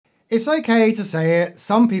It's okay to say it,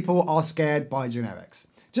 some people are scared by generics.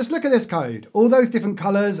 Just look at this code, all those different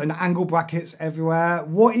colors and angle brackets everywhere.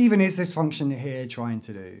 What even is this function here trying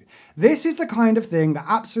to do? This is the kind of thing that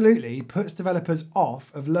absolutely puts developers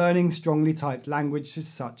off of learning strongly typed languages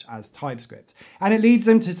such as TypeScript, and it leads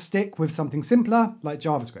them to stick with something simpler like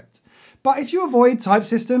JavaScript. But if you avoid type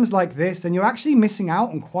systems like this, then you're actually missing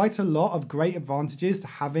out on quite a lot of great advantages to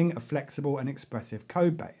having a flexible and expressive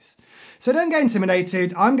code base. So don't get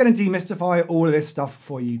intimidated. I'm going to demystify all of this stuff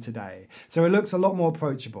for you today, so it looks a lot more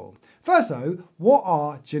approachable. First though, what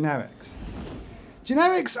are generics?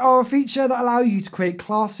 Generics are a feature that allow you to create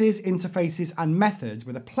classes, interfaces, and methods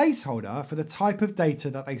with a placeholder for the type of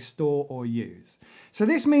data that they store or use. So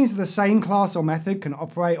this means that the same class or method can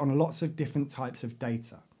operate on lots of different types of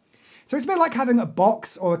data. So it's a bit like having a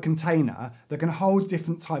box or a container that can hold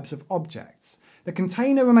different types of objects. The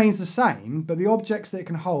container remains the same, but the objects that it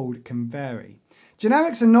can hold can vary.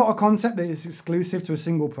 Generics are not a concept that is exclusive to a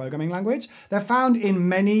single programming language. They're found in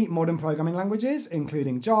many modern programming languages,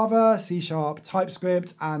 including Java, C#,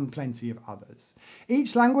 TypeScript, and plenty of others.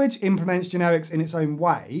 Each language implements generics in its own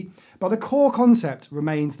way, but the core concept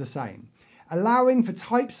remains the same, allowing for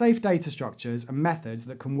type-safe data structures and methods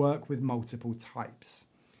that can work with multiple types.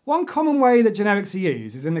 One common way that generics are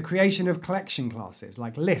used is in the creation of collection classes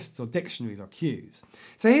like lists or dictionaries or queues.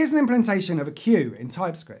 So here's an implementation of a queue in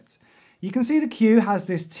TypeScript. You can see the queue has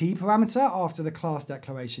this T parameter after the class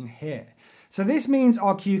declaration here. So this means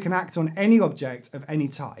our queue can act on any object of any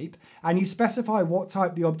type, and you specify what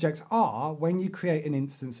type the objects are when you create an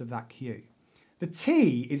instance of that queue. The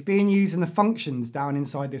T is being used in the functions down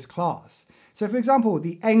inside this class. So for example,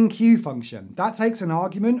 the enqueue function, that takes an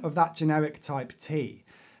argument of that generic type T.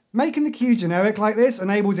 Making the queue generic like this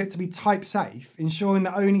enables it to be type safe, ensuring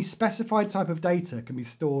that only specified type of data can be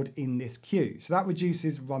stored in this queue. So that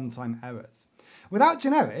reduces runtime errors. Without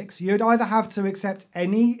generics, you'd either have to accept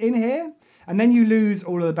any in here, and then you lose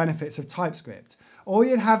all of the benefits of TypeScript, or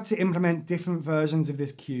you'd have to implement different versions of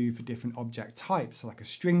this queue for different object types, so like a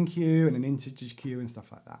string queue and an integer queue and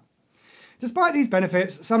stuff like that. Despite these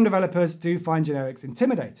benefits, some developers do find generics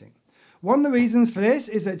intimidating. One of the reasons for this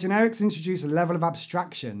is that generics introduce a level of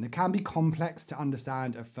abstraction that can be complex to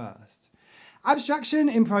understand at first. Abstraction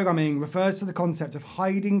in programming refers to the concept of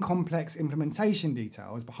hiding complex implementation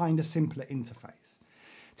details behind a simpler interface.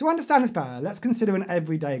 To understand this better, let's consider an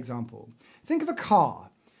everyday example. Think of a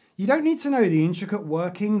car. You don't need to know the intricate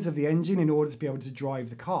workings of the engine in order to be able to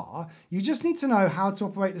drive the car. You just need to know how to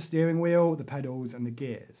operate the steering wheel, the pedals, and the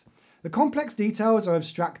gears. The complex details are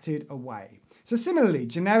abstracted away. So similarly,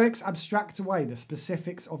 generics abstract away the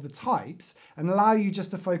specifics of the types and allow you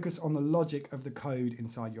just to focus on the logic of the code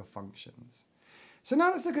inside your functions. So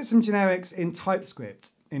now let's look at some generics in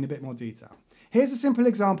TypeScript in a bit more detail. Here's a simple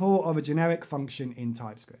example of a generic function in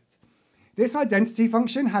TypeScript. This identity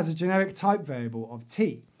function has a generic type variable of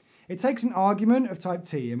t. It takes an argument of type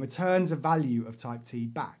t and returns a value of type t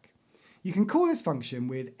back. You can call this function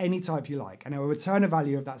with any type you like, and it will return a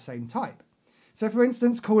value of that same type. So for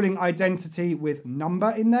instance, calling identity with number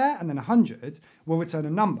in there and then 100 will return a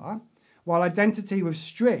number, while identity with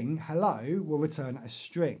string, hello, will return a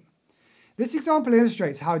string. This example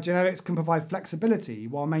illustrates how generics can provide flexibility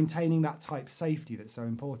while maintaining that type safety that's so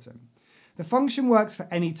important. The function works for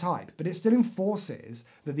any type, but it still enforces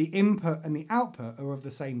that the input and the output are of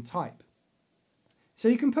the same type. So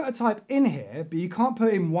you can put a type in here, but you can't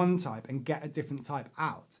put in one type and get a different type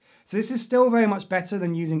out. So this is still very much better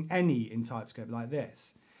than using any in TypeScript like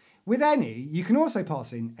this. With any, you can also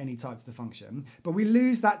pass in any type to the function, but we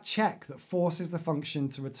lose that check that forces the function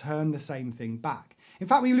to return the same thing back. In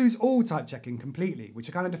fact, we lose all type checking completely,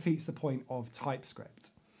 which kind of defeats the point of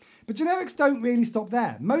TypeScript. But generics don't really stop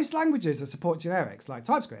there. Most languages that support generics, like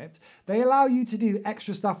TypeScript, they allow you to do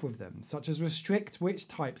extra stuff with them, such as restrict which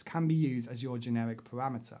types can be used as your generic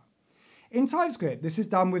parameter. In TypeScript, this is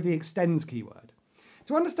done with the extends keyword.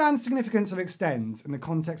 To understand the significance of extends in the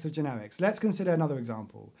context of generics, let's consider another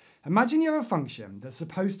example. Imagine you have a function that's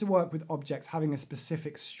supposed to work with objects having a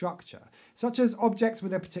specific structure, such as objects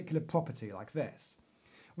with a particular property like this.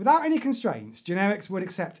 Without any constraints, generics would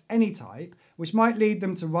accept any type, which might lead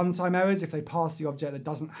them to runtime errors if they pass the object that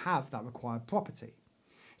doesn't have that required property.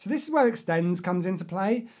 So this is where extends comes into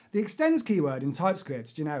play. The extends keyword in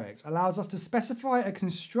TypeScript generics allows us to specify a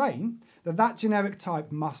constraint that that generic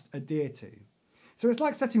type must adhere to. So it's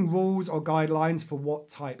like setting rules or guidelines for what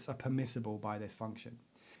types are permissible by this function.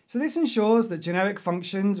 So this ensures that generic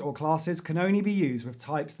functions or classes can only be used with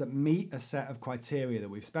types that meet a set of criteria that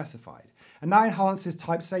we've specified, and that enhances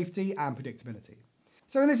type safety and predictability.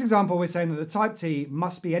 So in this example, we're saying that the type t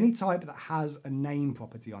must be any type that has a name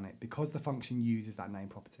property on it because the function uses that name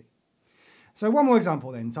property. So one more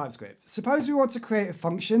example then, TypeScript. Suppose we want to create a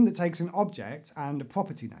function that takes an object and a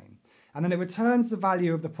property name, and then it returns the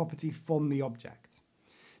value of the property from the object.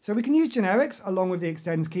 So we can use generics along with the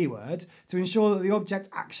extends keyword to ensure that the object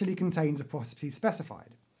actually contains a property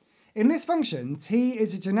specified. In this function, t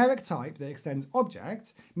is a generic type that extends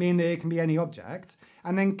object, meaning that it can be any object,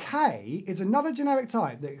 and then k is another generic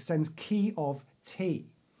type that extends key of t.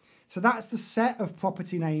 So that's the set of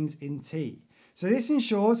property names in t. So this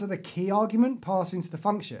ensures that the key argument passed into the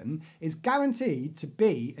function is guaranteed to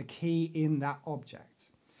be a key in that object.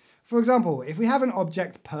 For example, if we have an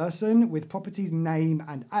object person with properties name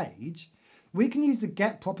and age, we can use the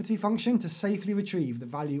getProperty function to safely retrieve the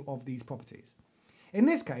value of these properties. In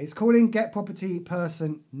this case, calling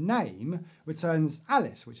getPropertyPersonName returns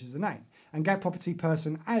Alice, which is the name, and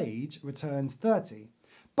getPropertyPersonAge returns 30.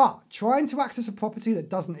 But trying to access a property that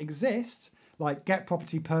doesn't exist, like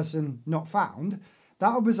getPropertyPersonNotFound,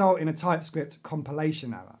 that will result in a TypeScript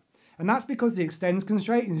compilation error. And that's because the extends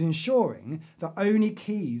constraint is ensuring that only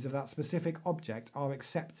keys of that specific object are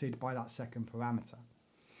accepted by that second parameter.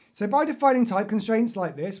 So by defining type constraints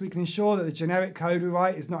like this, we can ensure that the generic code we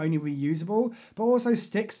write is not only reusable, but also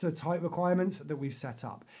sticks to the type requirements that we've set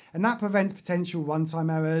up. And that prevents potential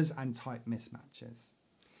runtime errors and type mismatches.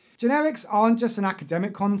 Generics aren't just an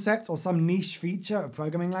academic concept or some niche feature of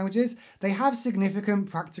programming languages. They have significant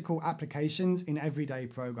practical applications in everyday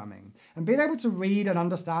programming. And being able to read and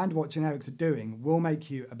understand what generics are doing will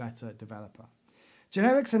make you a better developer.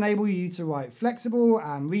 Generics enable you to write flexible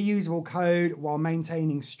and reusable code while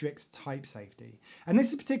maintaining strict type safety. And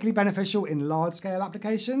this is particularly beneficial in large-scale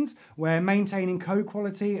applications where maintaining code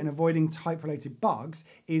quality and avoiding type-related bugs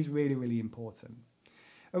is really, really important.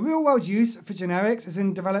 A real-world use for generics is in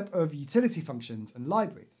the development of utility functions and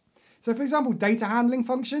libraries. So for example, data handling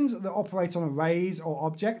functions that operate on arrays or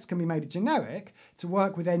objects can be made generic to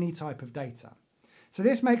work with any type of data. So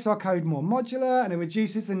this makes our code more modular and it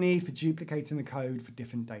reduces the need for duplicating the code for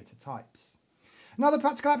different data types. Another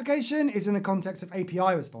practical application is in the context of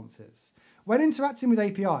API responses. When interacting with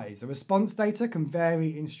APIs, the response data can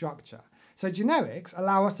vary in structure. So generics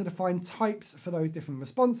allow us to define types for those different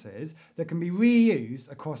responses that can be reused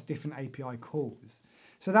across different API calls.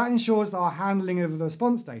 So that ensures that our handling of the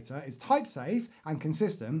response data is type safe and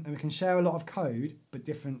consistent, and we can share a lot of code, but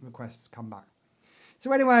different requests come back.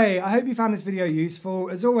 So anyway, I hope you found this video useful.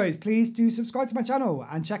 As always, please do subscribe to my channel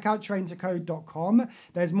and check out traintocode.com.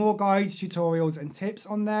 There's more guides, tutorials and tips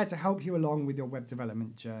on there to help you along with your web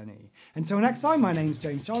development journey. Until next time, my name's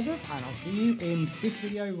James Joseph and I'll see you in this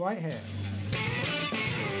video right here.